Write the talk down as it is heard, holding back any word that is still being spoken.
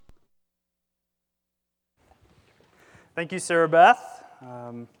Thank you, Sarah Beth.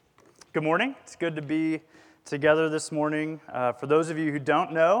 Good morning. It's good to be together this morning. For those of you who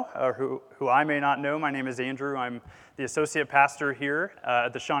don't know, or who I may not know, my name is Andrew. I'm the associate pastor here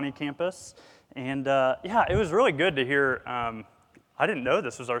at the Shawnee campus. And it was really good to hear. I didn't know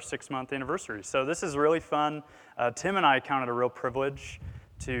this was our 6-month anniversary. So this is really fun. Tim and I count it a real privilege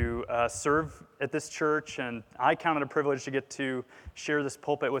to serve at this church, and I count it a privilege to get to share this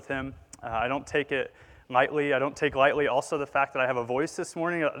pulpit with him. I don't take it lightly. I don't take lightly also the fact that I have a voice this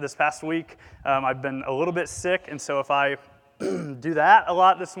morning. This past week, I've been a little bit sick, and so if I do that a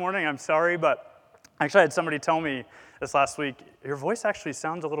lot this morning, I'm sorry, but actually I had somebody tell me this last week, your voice actually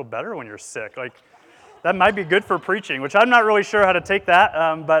sounds a little better when you're sick. Like, that might be good for preaching, which I'm not really sure how to take that,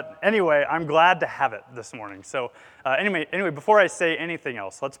 but anyway, I'm glad to have it this morning. So anyway, before I say anything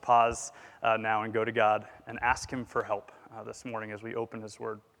else, let's pause now and go to God and ask Him for help this morning as we open His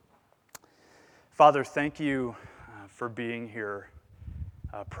Word. Father, thank you for being here,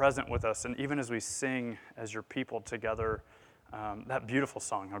 present with us, and even as we sing as your people together, that beautiful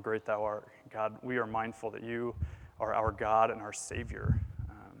song, How Great Thou Art. God, we are mindful that you are our God and our Savior,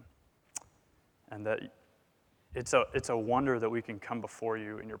 and that it's a wonder that we can come before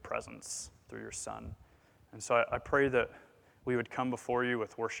you in your presence through your Son. And so I pray that we would come before you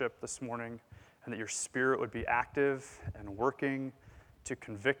with worship this morning, and that your Spirit would be active and working to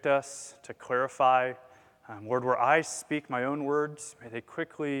convict us, to clarify. Lord, where I speak my own words, may they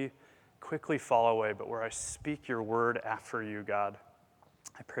quickly fall away, but where I speak your word after you, God,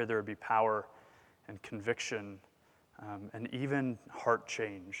 I pray there would be power and conviction and even heart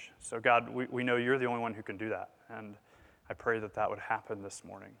change. So God, we know you're the only one who can do that, and I pray that that would happen this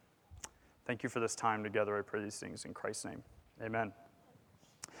morning. Thank you for this time together. I pray these things in Christ's name. Amen.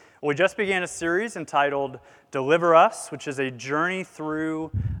 We just began a series entitled Deliver Us, which is a journey through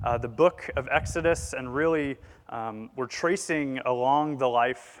the book of Exodus, and really we're tracing along the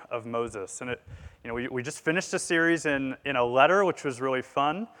life of Moses. And we just finished a series in a letter, which was really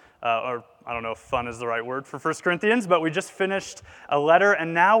fun, or I don't know if fun is the right word for 1 Corinthians, but we just finished a letter,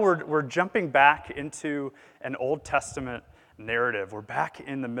 and now we're jumping back into an Old Testament narrative. We're back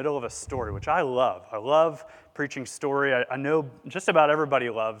in the middle of a story, which I love. I love preaching story. I know just about everybody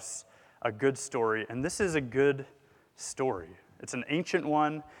loves a good story, and this is a good story. It's an ancient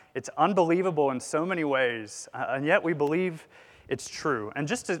one. It's unbelievable in so many ways, and yet we believe it's true. And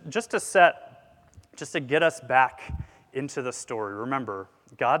just to get us back into the story, remember,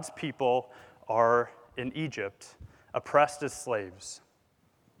 God's people are in Egypt, oppressed as slaves.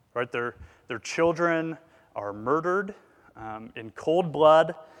 Right? Their children are murdered in cold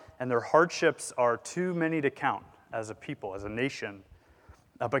blood, and their hardships are too many to count as a people, as a nation.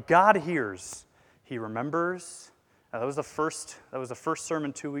 But God hears. He remembers. That was the first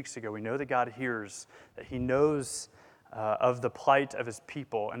sermon 2 weeks ago. We know that God hears, that He knows of the plight of His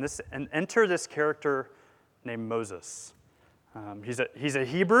people. And enter this character named Moses. He's a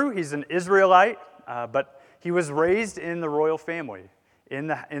Hebrew. He's an Israelite, but he was raised in the royal family, in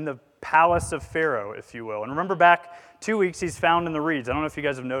the palace of Pharaoh, if you will. And remember back 2 weeks, he's found in the reeds. I don't know if you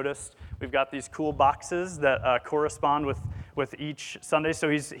guys have noticed. We've got these cool boxes that correspond with each Sunday. So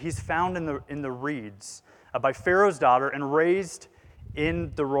he's found in the reeds by Pharaoh's daughter and raised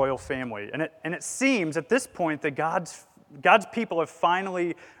in the royal family. And it seems at this point that God's people have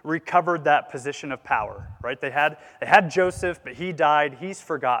finally recovered that position of power. Right? They had Joseph, but he died. He's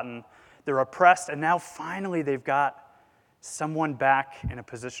forgotten. They're oppressed, and now finally they've got someone back in a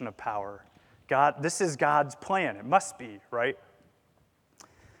position of power. This is God's plan. It must be, right?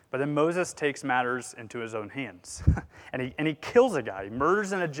 But then Moses takes matters into his own hands, and he kills a guy. He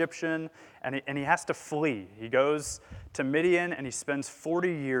murders an Egyptian, and he has to flee. He goes to Midian, and he spends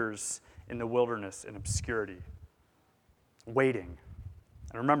 40 years in the wilderness in obscurity, waiting.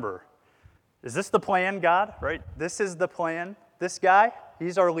 And remember, is this the plan, God? Right? This is the plan. This guy,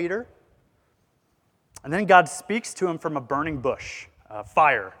 he's our leader. And then God speaks to him from a burning bush,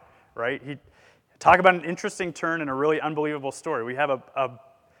 fire, right? Talk about an interesting turn and a really unbelievable story. We have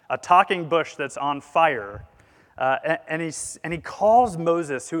a talking bush that's on fire, and he calls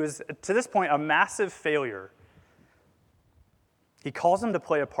Moses, who is to this point a massive failure. He calls him to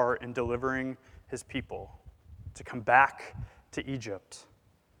play a part in delivering his people, to come back to Egypt.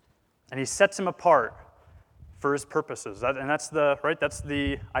 And he sets him apart for his purposes. That's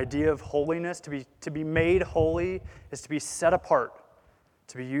the idea of holiness. To be made holy is to be set apart,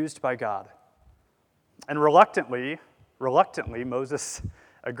 to be used by God. And reluctantly, Moses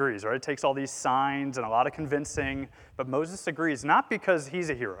agrees, right? It takes all these signs and a lot of convincing, but Moses agrees, not because he's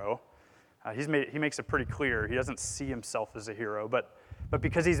a hero. He makes it pretty clear. He doesn't see himself as a hero, but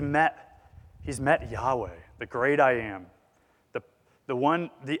because he's met Yahweh, the great I am, the one,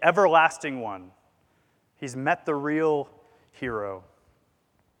 the everlasting one. He's met the real hero.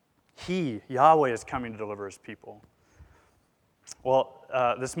 He, Yahweh, is coming to deliver his people. Well,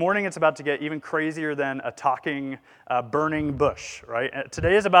 this morning it's about to get even crazier than a talking, burning bush, right?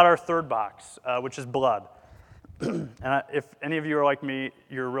 Today is about our third box, which is blood. And if any of you are like me,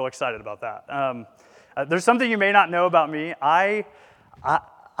 you're real excited about that. There's something you may not know about me.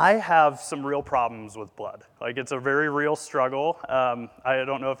 I have some real problems with blood. Like, it's a very real struggle. I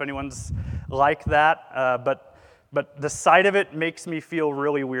don't know if anyone's like that, but the sight of it makes me feel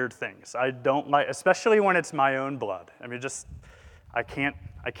really weird things. I don't like, especially when it's my own blood. I mean, I can't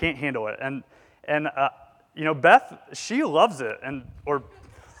handle it. And Beth, she loves it, or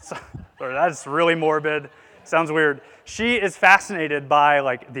that's really morbid. Sounds weird. She is fascinated by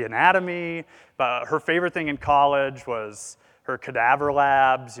like the anatomy. Her favorite thing in college was her cadaver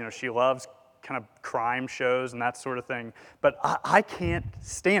labs. She loves kind of crime shows and that sort of thing. But I can't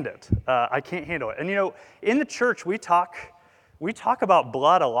stand it. I can't handle it. And in the church we talk about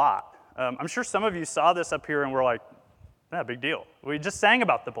blood a lot. I'm sure some of you saw this up here and were like, "Yeah, big deal." We just sang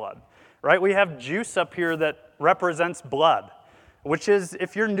about the blood, right? We have juice up here that represents blood, which is,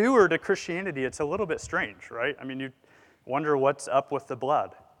 if you're newer to Christianity, it's a little bit strange, right? I mean, you wonder what's up with the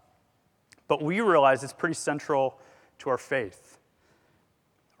blood. But we realize it's pretty central to our faith,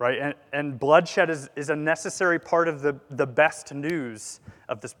 right? And bloodshed is a necessary part of the best news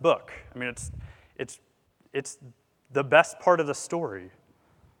of this book. I mean, it's the best part of the story.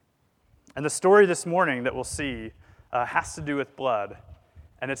 And the story this morning that we'll see has to do with blood,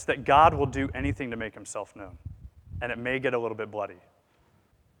 and it's that God will do anything to make himself known. And it may get a little bit bloody.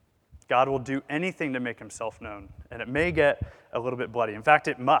 God will do anything to make himself known, and it may get a little bit bloody. In fact,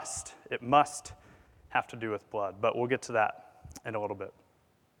 it must. It must have to do with blood, but we'll get to that in a little bit.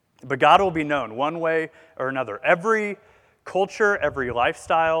 But God will be known one way or another. Every culture, every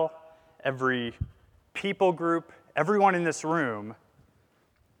lifestyle, every people group, everyone in this room,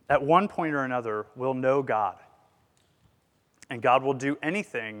 at one point or another, will know God. And God will do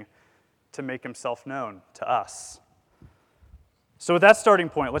anything to make himself known to us. So with that starting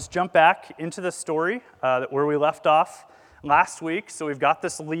point, let's jump back into the story where we left off last week. So we've got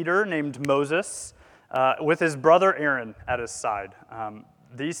this leader named Moses with his brother Aaron at his side.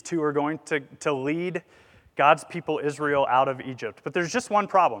 These two are going to lead God's people Israel out of Egypt. But there's just one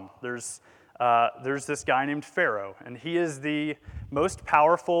problem. There's this guy named Pharaoh, and he is the most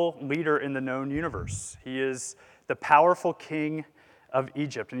powerful leader in the known universe. He is the powerful king of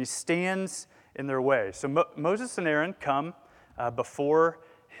Egypt, and he stands in their way. So Moses and Aaron come before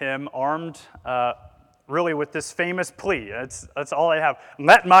him armed really with this famous plea. That's all I have.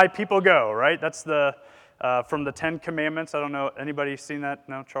 Let my people go, right? That's from the Ten Commandments. I don't know, anybody seen that?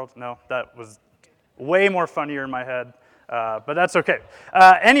 No, Charles? No, that was way more funnier in my head, but that's okay.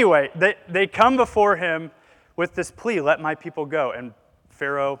 Anyway, they come before him with this plea, let my people go, and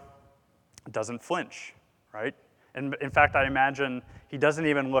Pharaoh doesn't flinch, right? And in fact, I imagine he doesn't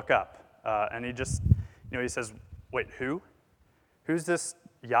even look up, and he just, he says, wait, who? Who's this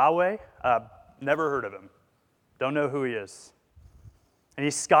Yahweh? Never heard of him. Don't know who he is. And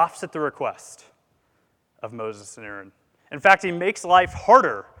he scoffs at the request of Moses and Aaron. In fact, he makes life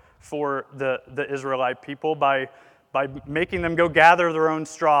harder for the Israelite people by making them go gather their own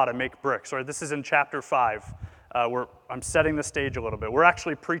straw to make bricks. Right? This is in chapter 5. Where I'm setting the stage a little bit. We're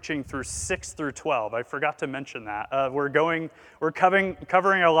actually preaching through 6 through 12. I forgot to mention that. We're covering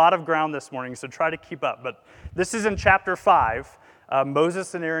a lot of ground this morning, so try to keep up. But this is in chapter 5.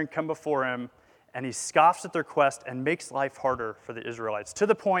 Moses and Aaron come before him, and he scoffs at their request and makes life harder for the Israelites, to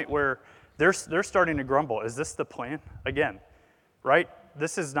the point where they're starting to grumble. Is this the plan? Again, right?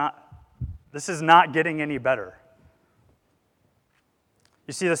 This is not getting any better.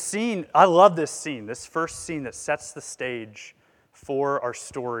 You see the scene, I love this scene, this first scene that sets the stage for our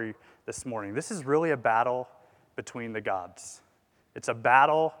story this morning. This is really a battle between the gods. It's a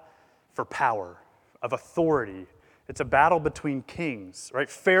battle for power, of authority. It's a battle between kings, right?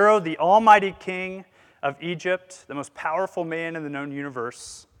 Pharaoh, the almighty king of Egypt, the most powerful man in the known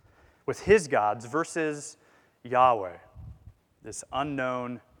universe, with his gods, versus Yahweh, this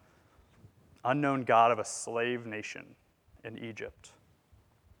unknown God of a slave nation in Egypt.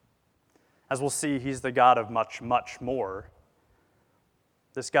 As we'll see, he's the God of much, much more.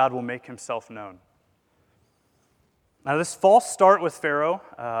 This God will make himself known. Now, this false start with Pharaoh,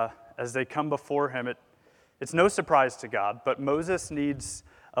 as they come before him, it's no surprise to God, but Moses needs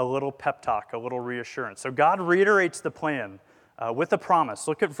a little pep talk, a little reassurance. So God reiterates the plan with a promise.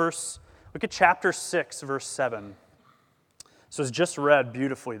 Look at chapter 6, verse 7. So it's just read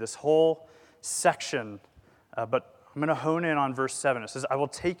beautifully, this whole section But I'm going to hone in on verse 7. It says, I will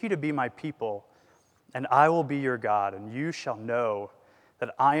take you to be my people, and I will be your God, and you shall know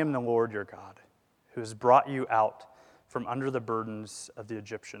that I am the Lord your God, who has brought you out from under the burdens of the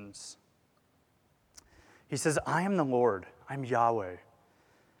Egyptians. He says, I am the Lord, I'm Yahweh,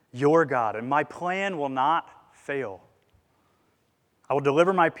 your God, and my plan will not fail. I will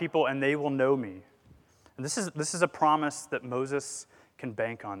deliver my people, and they will know me. And this is a promise that Moses can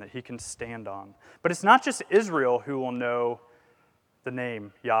bank on, that he can stand on. But it's not just Israel who will know the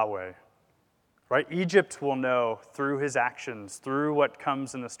name Yahweh, right? Egypt will know through his actions, through what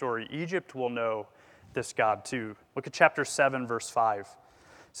comes in the story. Egypt will know this God too. Look at chapter 7, verse 5. It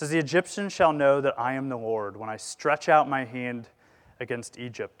says, the Egyptians shall know that I am the Lord when I stretch out my hand against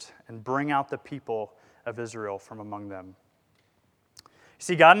Egypt and bring out the people of Israel from among them. You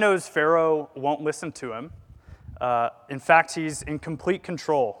see, God knows Pharaoh won't listen to him. In fact, he's in complete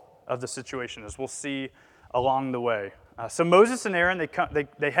control of the situation, as we'll see along the way. So Moses and Aaron,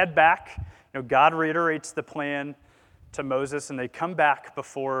 they head back. God reiterates the plan to Moses, and they come back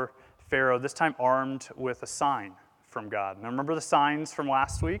before Pharaoh, this time armed with a sign from God. Now remember the signs from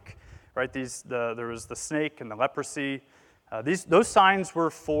last week, right? There was the snake and the leprosy. Those signs were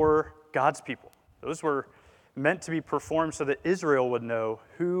for God's people. Those were meant to be performed so that Israel would know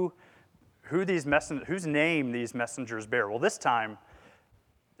whose name these messengers bear. Well, this time,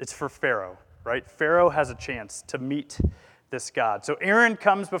 it's for Pharaoh, right? Pharaoh has a chance to meet this God. So Aaron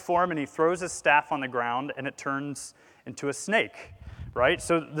comes before him, and he throws his staff on the ground, and it turns into a snake, right?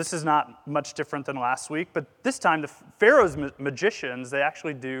 So this is not much different than last week, but this time, the Pharaoh's magicians, they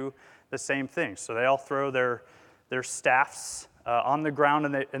actually do the same thing. So they all throw their staffs on the ground,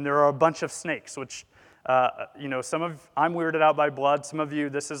 and there are a bunch of snakes, which I'm weirded out by blood. Some of you,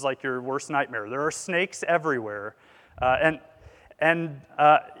 this is like your worst nightmare. There are snakes everywhere.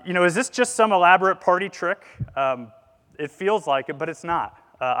 Is this just some elaborate party trick? It feels like it, but it's not.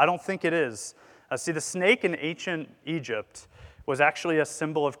 I don't think it is. See, the snake in ancient Egypt was actually a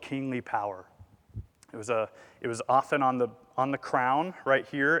symbol of kingly power. It was often on the crown right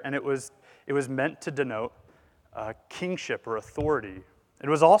here, and it was meant to denote kingship or authority. It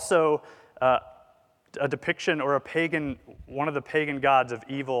was also a depiction or one of the pagan gods of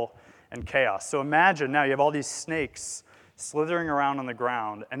evil and chaos. So imagine now you have all these snakes slithering around on the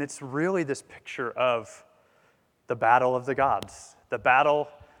ground, and it's really this picture of the battle of the gods, the battle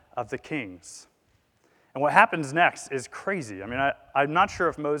of the kings. And what happens next is crazy. I mean, I'm not sure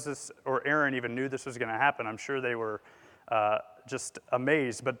if Moses or Aaron even knew this was going to happen. I'm sure they were just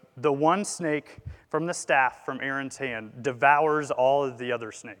amazed. But the one snake from the staff from Aaron's hand devours all of the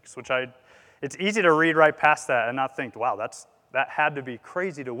other snakes, which it's easy to read right past that and not think, wow, that had to be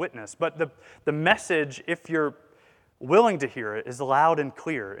crazy to witness. But the message, if you're willing to hear it, is loud and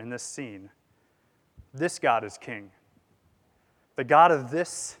clear in this scene. This God is king. The God of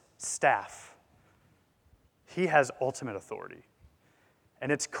this staff, he has ultimate authority.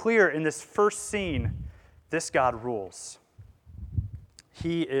 And it's clear in this first scene, this God rules.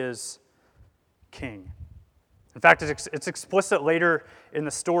 He is king. In fact, it's explicit later in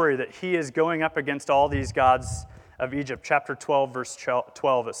the story that he is going up against all these gods of Egypt. Chapter 12, verse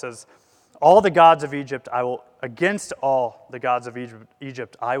 12, it says, all the gods of Egypt, against all the gods of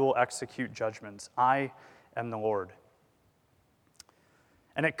Egypt, I will execute judgments. I am the Lord.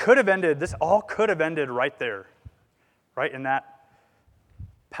 And this all could have ended right there, right in that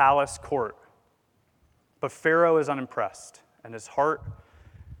palace court. But Pharaoh is unimpressed, and his heart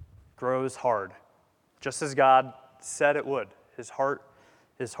grows hard. Just as God said it would, his heart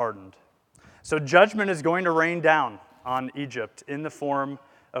is hardened. So judgment is going to rain down on Egypt in the form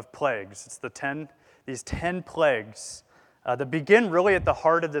of plagues. It's these 10 plagues that begin really at the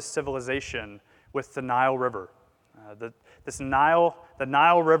heart of this civilization with the Nile River. The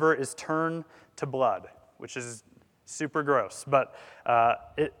Nile River is turned to blood, which is super gross. But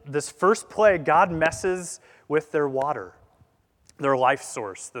this first plague, God messes with their water, their life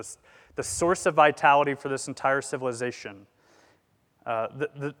source, the source of vitality for this entire civilization.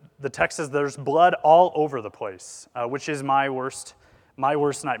 The text says there's blood all over the place, which is my worst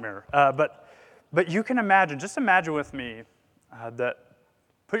nightmare. But you can just imagine with me that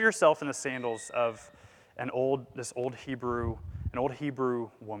put yourself in the sandals of an old Hebrew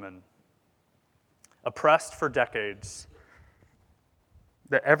woman, oppressed for decades,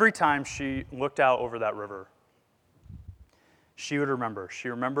 that every time she looked out over that river, she would remember. She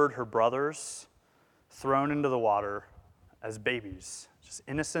remembered her brothers thrown into the water as babies, just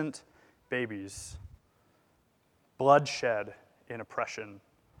innocent babies, bloodshed in oppression.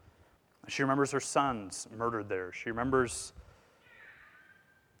 She remembers her sons murdered there. She remembers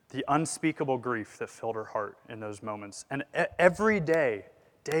the unspeakable grief that filled her heart in those moments. And every day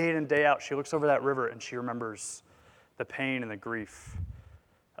in and day out, she looks over that river and she remembers the pain and the grief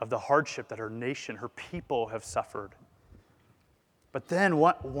of the hardship that her nation, her people have suffered. But then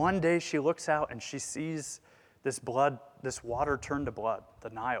one day she looks out and she sees this water turned to blood, the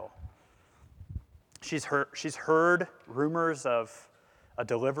Nile. She's heard rumors of a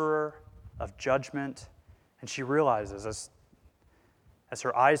deliverer, of judgment, and she realizes, as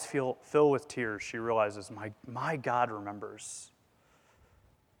her eyes fill with tears, she realizes, my God remembers.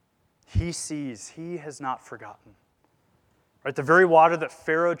 He sees, he has not forgotten. Right? The very water that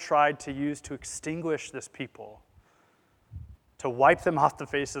Pharaoh tried to use to extinguish this people, to wipe them off the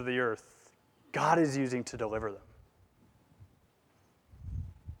face of the earth, God is using to deliver them.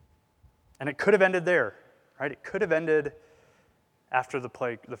 And it could have ended there, right? It could have ended after the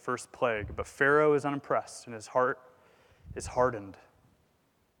first plague, but Pharaoh is unimpressed and his heart is hardened,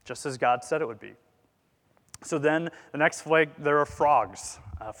 just as God said it would be. So then the next plague, there are frogs.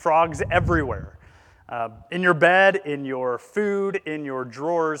 Frogs everywhere. In your bed, in your food, in your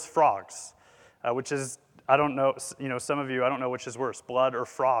drawers, frogs, which is, I don't know, some of you, I don't know which is worse, blood or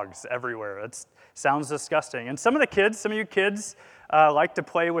frogs everywhere. It sounds disgusting. And some of you kids like to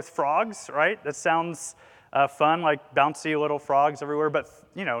play with frogs, right? That sounds fun, like bouncy little frogs everywhere. But,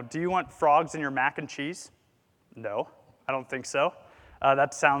 do you want frogs in your mac and cheese? No, I don't think so.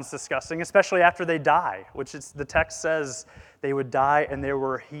 That sounds disgusting, especially after they die, which is, the text says they would die and there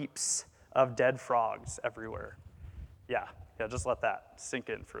were heaps of dead frogs everywhere. Yeah, just let that sink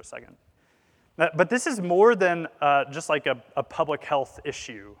in for a second. But this is more than just like a public health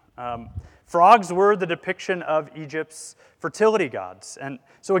issue. Frogs were the depiction of Egypt's fertility gods. And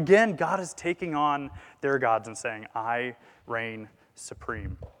so again, God is taking on their gods and saying, I reign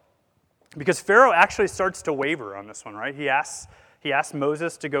supreme. Because Pharaoh actually starts to waver on this one, right? He asks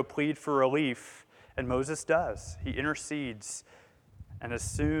Moses to go plead for relief, and Moses does. He intercedes. And as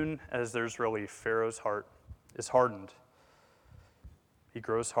soon as there's relief, Pharaoh's heart is hardened. He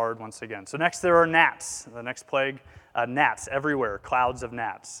grows hard once again. So next there are gnats. The next plague, gnats everywhere, clouds of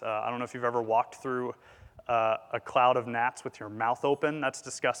gnats. I don't know if you've ever walked through a cloud of gnats with your mouth open. That's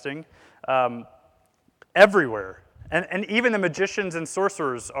disgusting. Everywhere. And even the magicians and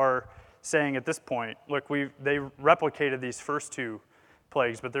sorcerers are saying at this point, look, they replicated these first two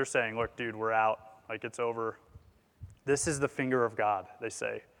plagues, but they're saying, look, dude, we're out. Like, it's over. This is the finger of God, they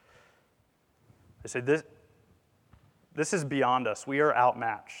say. They say, this is beyond us. We are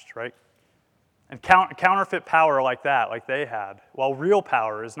outmatched, right? And counterfeit power like that, like they had, while real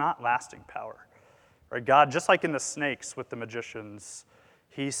power is not lasting power, right? God, just like in the snakes with the magicians,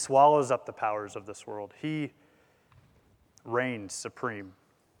 he swallows up the powers of this world. He reigns supreme.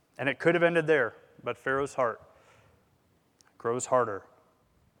 And it could have ended there, but Pharaoh's heart grows harder.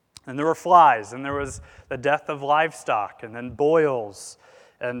 And there were flies, and there was the death of livestock, and then boils,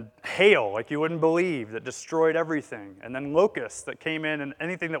 and hail, like you wouldn't believe, that destroyed everything. And then locusts that came in, and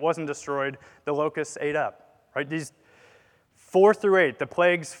anything that wasn't destroyed, the locusts ate up. Right? These 4 through 8, the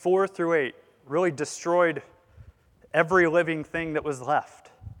plagues 4 through 8, really destroyed every living thing that was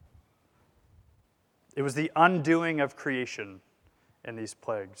left. It was the undoing of creation in these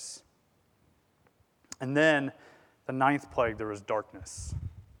plagues. And then the 9th plague, there was darkness.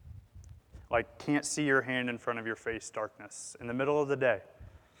 Like, can't see your hand in front of your face, darkness, in the middle of the day.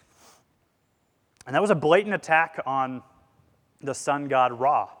 And that was a blatant attack on the sun god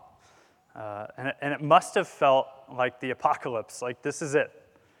Ra. And it must have felt like the apocalypse, like this is it.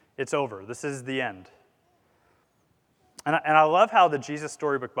 It's over. This is the end. And I love how the Jesus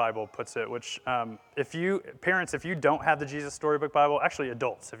Storybook Bible puts it, which if you don't have the Jesus Storybook Bible, actually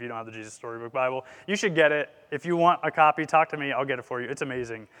adults, if you don't have the Jesus Storybook Bible, you should get it. If you want a copy, talk to me. I'll get it for you. It's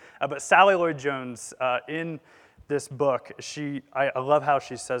amazing. But Sally Lloyd-Jones, in this book, I love how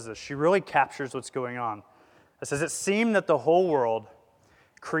she says this. She really captures what's going on. It says, it seemed that the whole world,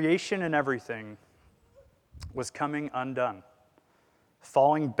 creation and everything, was coming undone,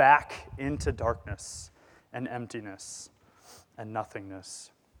 falling back into darkness and emptiness and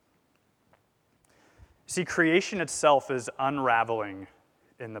nothingness. See, creation itself is unraveling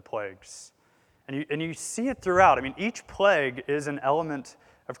in the plagues. And you see it throughout. I mean, each plague is an element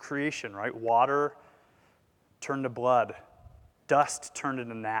of creation, right? Water turned to blood. Dust turned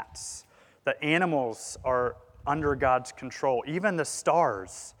into gnats. The animals are under God's control. Even the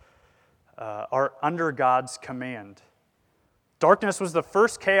stars are under God's command. Darkness was the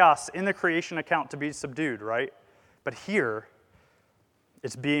first chaos in the creation account to be subdued, right? But here,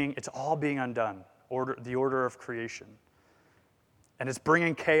 it's all being undone, the order of creation. And it's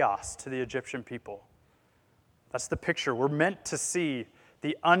bringing chaos to the Egyptian people. That's the picture. We're meant to see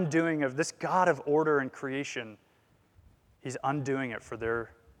the undoing of this God of order and creation, he's undoing it for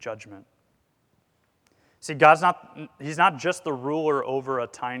their judgment. See, he's not just the ruler over a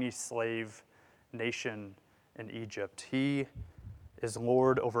tiny slave nation in Egypt. He is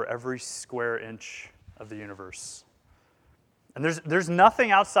Lord over every square inch of the universe. And there's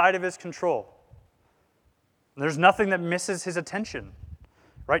nothing outside of his control. There's nothing that misses his attention,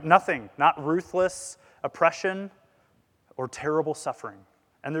 right? Nothing, not ruthless oppression or terrible suffering.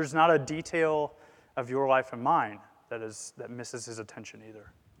 And there's not a detail of your life and mine that misses his attention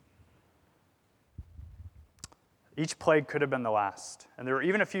either. Each plague could have been the last. And there were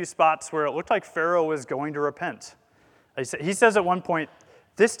even a few spots where it looked like Pharaoh was going to repent. He says at one point,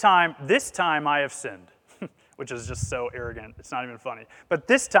 this time I have sinned, which is just so arrogant. It's not even funny. But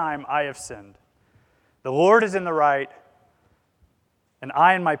this time I have sinned. The Lord is in the right, and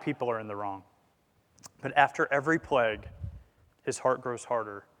I and my people are in the wrong. But after every plague, his heart grows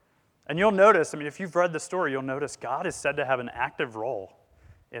harder. And you'll notice, if you've read the story, you'll notice God is said to have an active role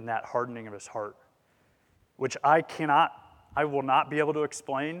in that hardening of his heart, which I will not be able to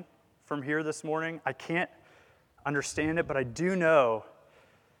explain from here this morning. I can't understand it, but I do know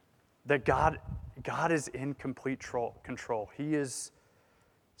that God is in complete control. He is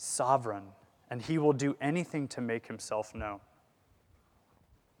sovereign, and he will do anything to make himself known.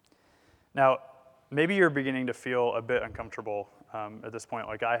 Now, maybe you're beginning to feel a bit uncomfortable at this point,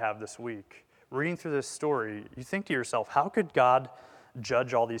 like I have this week. Reading through this story, you think to yourself, how could God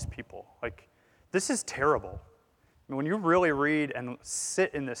judge all these people? This is terrible. When you really read and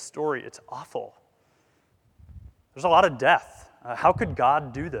sit in this story, it's awful. There's a lot of death. How could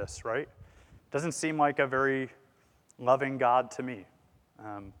God do this, right? Doesn't seem like a very loving God to me.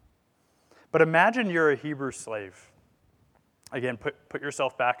 But imagine you're a Hebrew slave. Again, put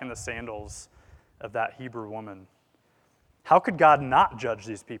yourself back in the sandals of that Hebrew woman. How could God not judge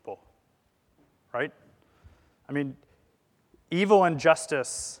these people, right? Evil and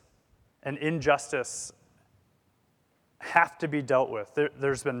justice and injustice have to be dealt with.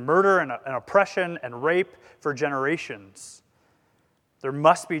 There's been murder and oppression and rape for generations. There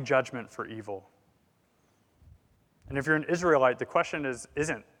must be judgment for evil. And if you're an Israelite, the question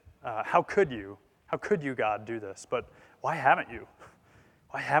isn't how could you, God, do this? But why haven't you?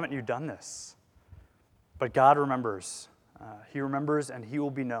 Why haven't you done this? But God remembers. He remembers, and he will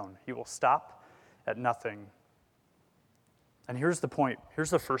be known. He will stop at nothing. And here's the point.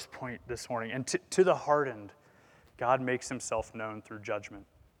 Here's the first point this morning. And to the hardened, God makes himself known through judgment.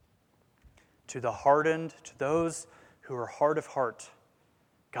 To the hardened, to those who are hard of heart,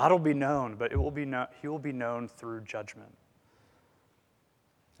 God will be known, but he will be known through judgment.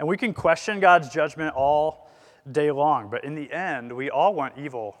 And we can question God's judgment all day long, but in the end, we all want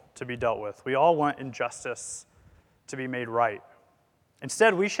evil to be dealt with. We all want injustice to be made right.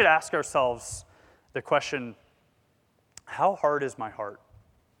 Instead, we should ask ourselves the question, how hard is my heart?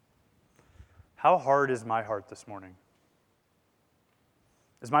 How hard is my heart this morning?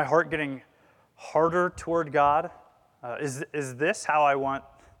 Is my heart getting harder toward God? Is this how I want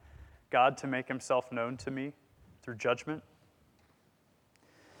God to make himself known to me through judgment?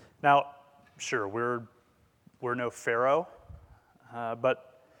 Now, sure, we're no Pharaoh, but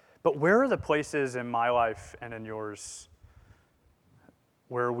where are the places in my life and in yours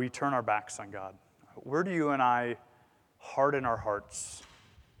where we turn our backs on God? Where do you and I harden our hearts?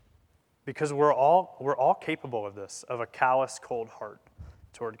 Because we're all capable of this, of a callous, cold heart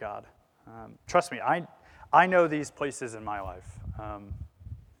toward God. Trust me, I know these places in my life.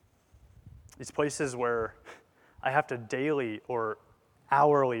 These places where I have to daily or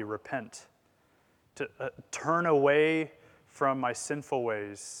hourly repent, to turn away from my sinful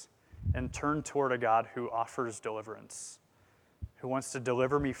ways and turn toward a God who offers deliverance, who wants to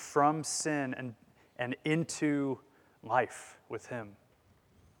deliver me from sin and into life with him.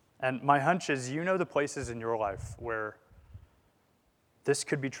 And my hunch is you know the places in your life where this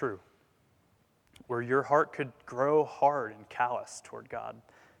could be true, where your heart could grow hard and callous toward God.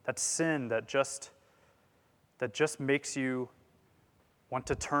 That sin that just makes you want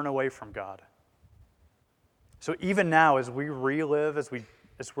to turn away from God. So even now, as we relive, as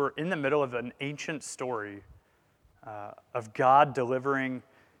we're in the middle of an ancient story of God delivering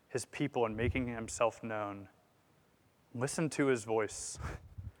his people and making himself known, listen to his voice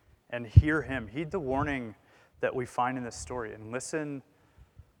and hear him. Heed the warning that we find in this story and listen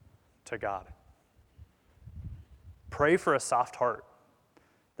to God. Pray for a soft heart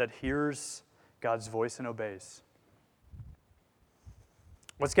that hears God's voice and obeys.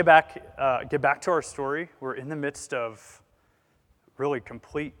 Let's get back to our story. We're in the midst of really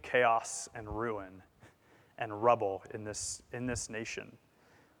complete chaos and ruin and rubble in this nation.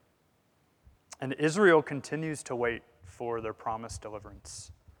 And Israel continues to wait for their promised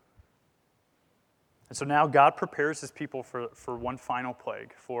deliverance. And so now God prepares his people for one final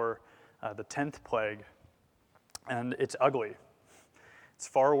plague, for the 10th plague. And it's ugly. It's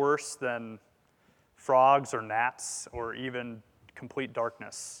far worse than frogs or gnats or even complete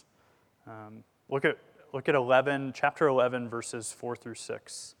darkness. Look at 11, chapter 11, verses 4 through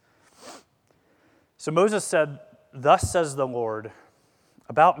 6. So Moses said, "Thus says the Lord,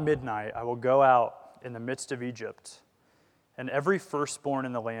 about midnight I will go out in the midst of Egypt, and every firstborn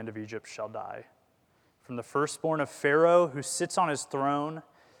in the land of Egypt shall die. From the firstborn of Pharaoh who sits on his throne,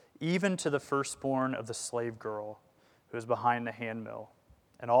 even to the firstborn of the slave girl who is behind the handmill,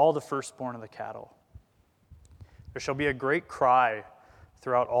 and all the firstborn of the cattle. There shall be a great cry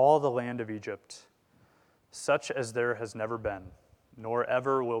throughout all the land of Egypt, such as there has never been, nor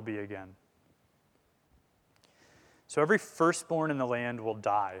ever will be again." So every firstborn in the land will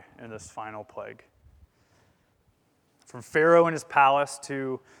die in this final plague. From Pharaoh in his palace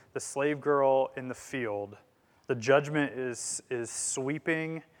to the slave girl in the field, the judgment is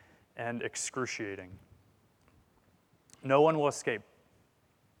sweeping and excruciating. No one will escape,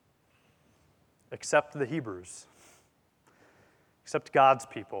 except the Hebrews, except God's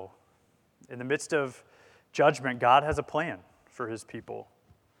people. In the midst of judgment, God has a plan for his people.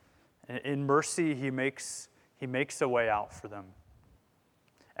 In mercy, he makes a way out for them.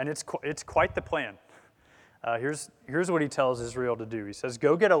 And it's quite the plan. Here's what he tells Israel to do. He says,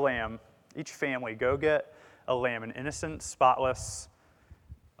 go get a lamb, each family, go get a lamb, an innocent, spotless,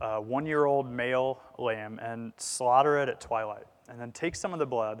 1-year-old male lamb, and slaughter it at twilight. And then take some of the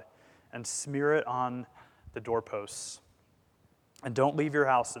blood and smear it on the doorposts. And don't leave your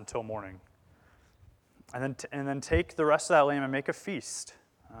house until morning. And then take the rest of that lamb and make a feast,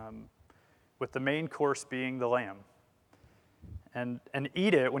 with the main course being the lamb. And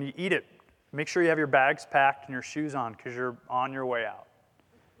eat it. When you eat it, make sure you have your bags packed and your shoes on, because you're on your way out.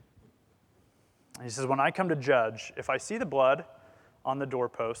 And he says, when I come to judge, if I see the blood on the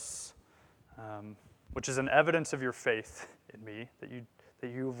doorposts, which is an evidence of your faith in me, that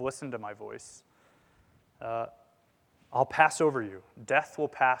you've listened to my voice, I'll pass over you. Death will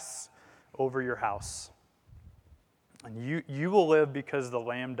pass over your house. And you will live because the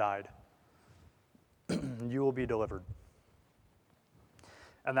lamb died. You will be delivered.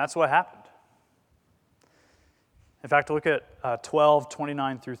 And that's what happened. In fact, look at 12,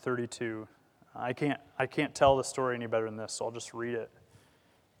 29 through 32. I can't tell the story any better than this, so I'll just read it.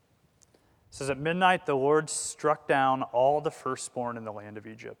 It says, at midnight the Lord struck down all the firstborn in the land of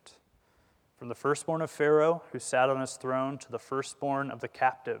Egypt, from the firstborn of Pharaoh, who sat on his throne, to the firstborn of the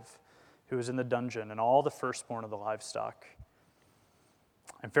captive, who was in the dungeon, and all the firstborn of the livestock.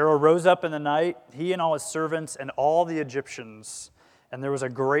 And Pharaoh rose up in the night, he and all his servants, and all the Egyptians, and there was a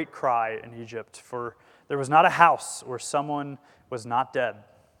great cry in Egypt, for there was not a house where someone was not dead.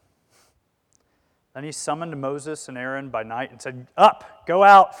 Then he summoned Moses and Aaron by night and said, up, go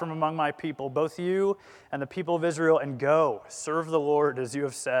out from among my people, both you and the people of Israel, and go, serve the Lord as you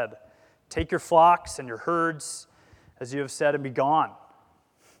have said. Take your flocks and your herds as you have said, and be gone,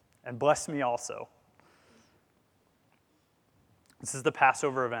 and bless me also. This is the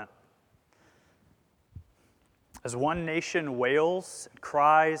Passover event. As one nation wails and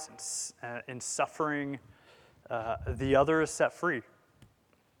cries in suffering, the other is set free.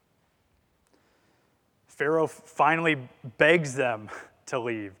 Pharaoh finally begs them to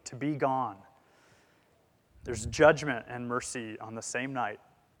leave, to be gone. There's judgment and mercy on the same night.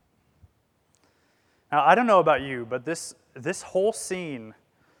 Now, I don't know about you, but this whole scene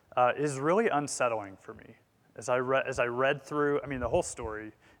is really unsettling for me. As I read through, the whole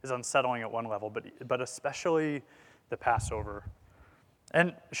story is unsettling at one level, but especially the Passover.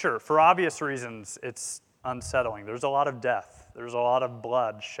 And sure, for obvious reasons, it's unsettling. There's a lot of death. There's a lot of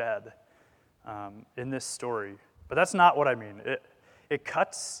blood shed in this story. But that's not what I mean. It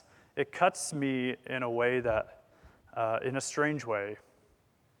cuts me in a way that, in a strange way.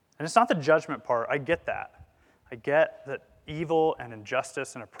 And it's not the judgment part. I get that. I get that evil and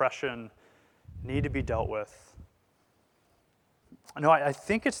injustice and oppression need to be dealt with. No, I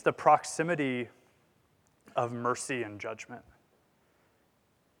think it's the proximity of mercy and judgment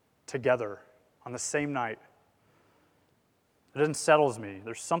together on the same night. It unsettles me.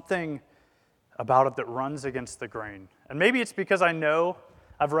 There's something about it that runs against the grain. And maybe it's because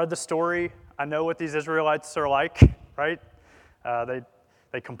I've read the story, I know what these Israelites are like, right?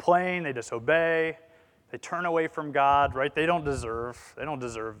 They complain, they disobey, they turn away from God, right? They don't deserve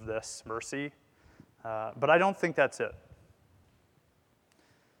this mercy. But I don't think that's it.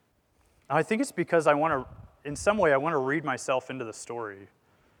 I think it's because in some way I want to read myself into the story.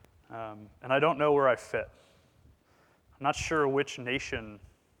 and I don't know where I fit. I'm not sure which nation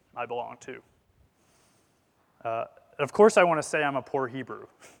I belong to. Of course, I want to say I'm a poor Hebrew,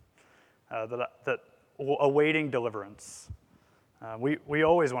 that awaiting deliverance. We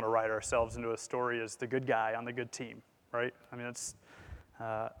always want to write ourselves into a story as the good guy on the good team, right? I mean,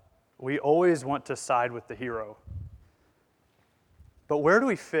 we always want to side with the hero. But where do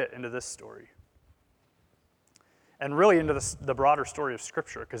we fit into this story? And really into the broader story of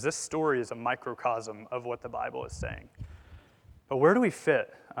Scripture, because this story is a microcosm of what the Bible is saying. But where do we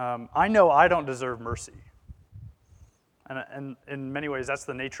fit? I know I don't deserve mercy. And in many ways, that's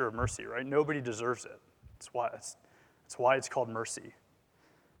the nature of mercy, right? Nobody deserves it. That's why it's called mercy.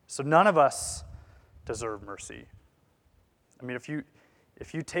 So none of us deserve mercy. I mean,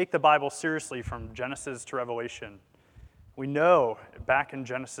 if you take the Bible seriously from Genesis to Revelation, we know back in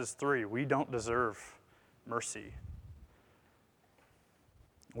Genesis 3, we don't deserve mercy.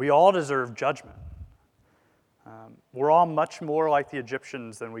 We all deserve judgment. We're all much more like the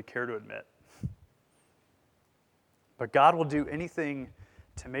Egyptians than we care to admit. But God will do anything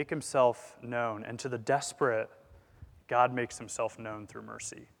to make himself known, and to the desperate, God makes himself known through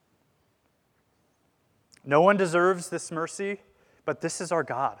mercy. No one deserves this mercy, but this is our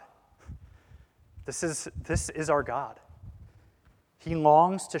God. This is our God. He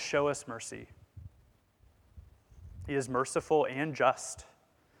longs to show us mercy. He is merciful and just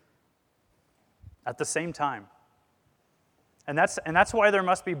at the same time. And that's why there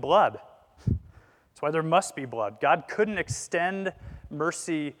must be blood. That's why there must be blood. God couldn't extend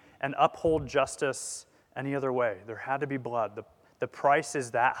mercy and uphold justice any other way. There had to be blood. The price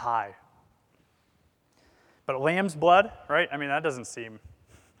is that high. But lamb's blood, right? I mean, that doesn't seem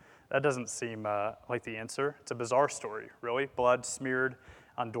like the answer. It's a bizarre story, really. Blood smeared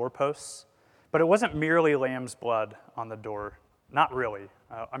on doorposts. But it wasn't merely lamb's blood on the door. Not really.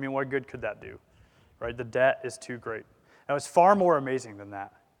 I mean, what good could that do? Right? The debt is too great. Now, it's far more amazing than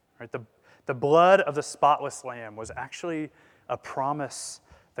that. Right? The blood of the spotless lamb was actually a promise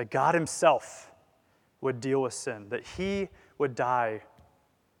that God himself would deal with sin, that he would die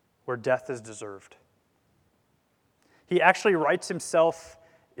where death is deserved. He actually writes himself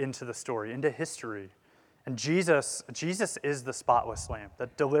into the story, into history. And Jesus is the spotless lamb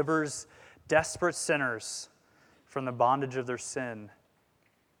that delivers desperate sinners from the bondage of their sin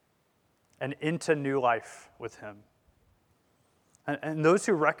and into new life with him. And those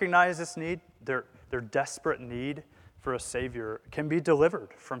who recognize this need, their desperate need for a Savior, can be delivered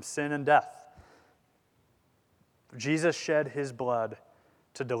from sin and death. Jesus shed his blood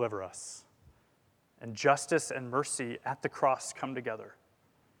to deliver us. And justice and mercy at the cross come together.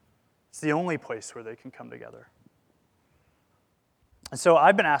 It's the only place where they can come together. And so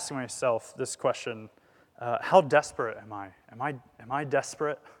I've been asking myself this question, how desperate am I? Am I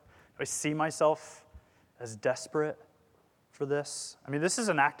desperate? Do I see myself as desperate for this? I mean, this is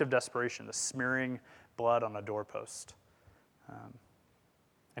an act of desperation, the smearing blood on a doorpost.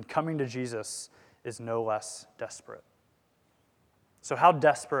 And coming to Jesus is no less desperate. So how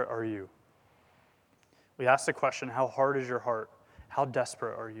desperate are you? We asked the question, how hard is your heart? How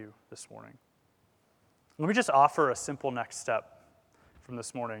desperate are you this morning? Let me just offer a simple next step from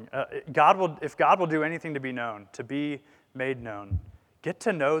this morning. If God will do anything to be known, to be made known, get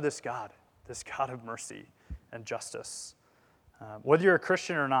to know this God of mercy and justice. Whether you're a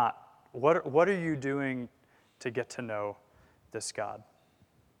Christian or not, what are you doing to get to know this God?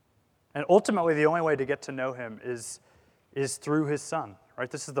 And ultimately, the only way to get to know him is through his Son, right?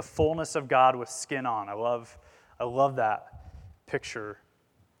 This is the fullness of God with skin on. I love that picture.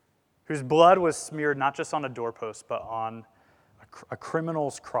 Whose blood was smeared not just on a doorpost, but on a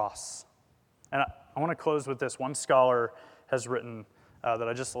criminal's cross. And I want to close with this. One scholar has written that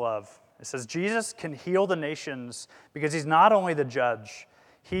I just love. It says, Jesus can heal the nations because he's not only the judge,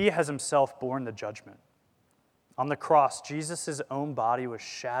 he has himself borne the judgment. On the cross, Jesus' own body was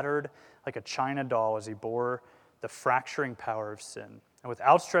shattered like a china doll as he bore the fracturing power of sin. And with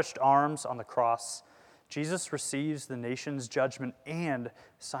outstretched arms on the cross, Jesus receives the nation's judgment and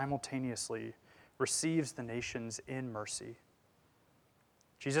simultaneously receives the nations in mercy.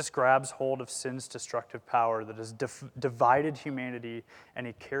 Jesus grabs hold of sin's destructive power that has divided humanity, and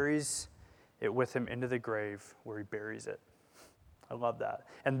he carries it with him into the grave where he buries it. I love that.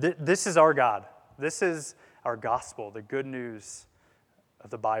 And this is our God. This is our gospel, the good news of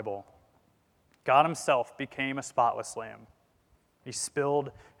the Bible. God himself became a spotless lamb. He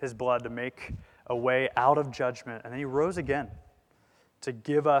spilled his blood to make a way out of judgment, and then he rose again to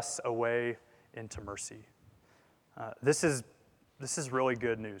give us a way into mercy. This is really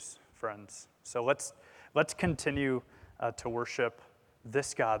good news, friends. So let's continue to worship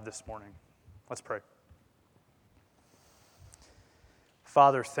this God this morning. Let's pray.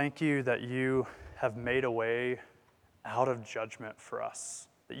 Father, thank you that you have made a way out of judgment for us,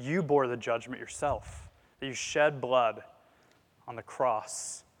 that you bore the judgment yourself, that you shed blood on the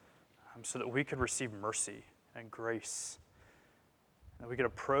cross so that we could receive mercy and grace, that we could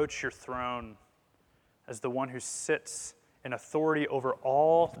approach your throne as the one who sits in authority over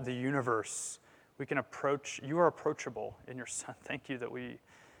all the universe. We can approach, you are approachable in your Son. Thank you that we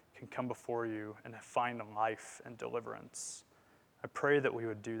can come before you and find life and deliverance. I pray that we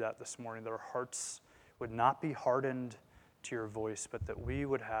would do that this morning, that our hearts would not be hardened to your voice, but that we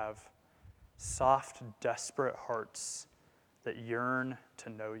would have soft, desperate hearts that yearn to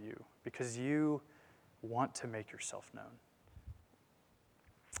know you because you want to make yourself known.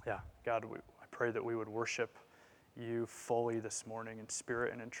 Yeah, God, I pray that we would worship you fully this morning in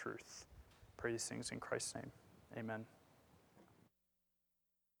spirit and in truth. Pray these things in Christ's name. Amen.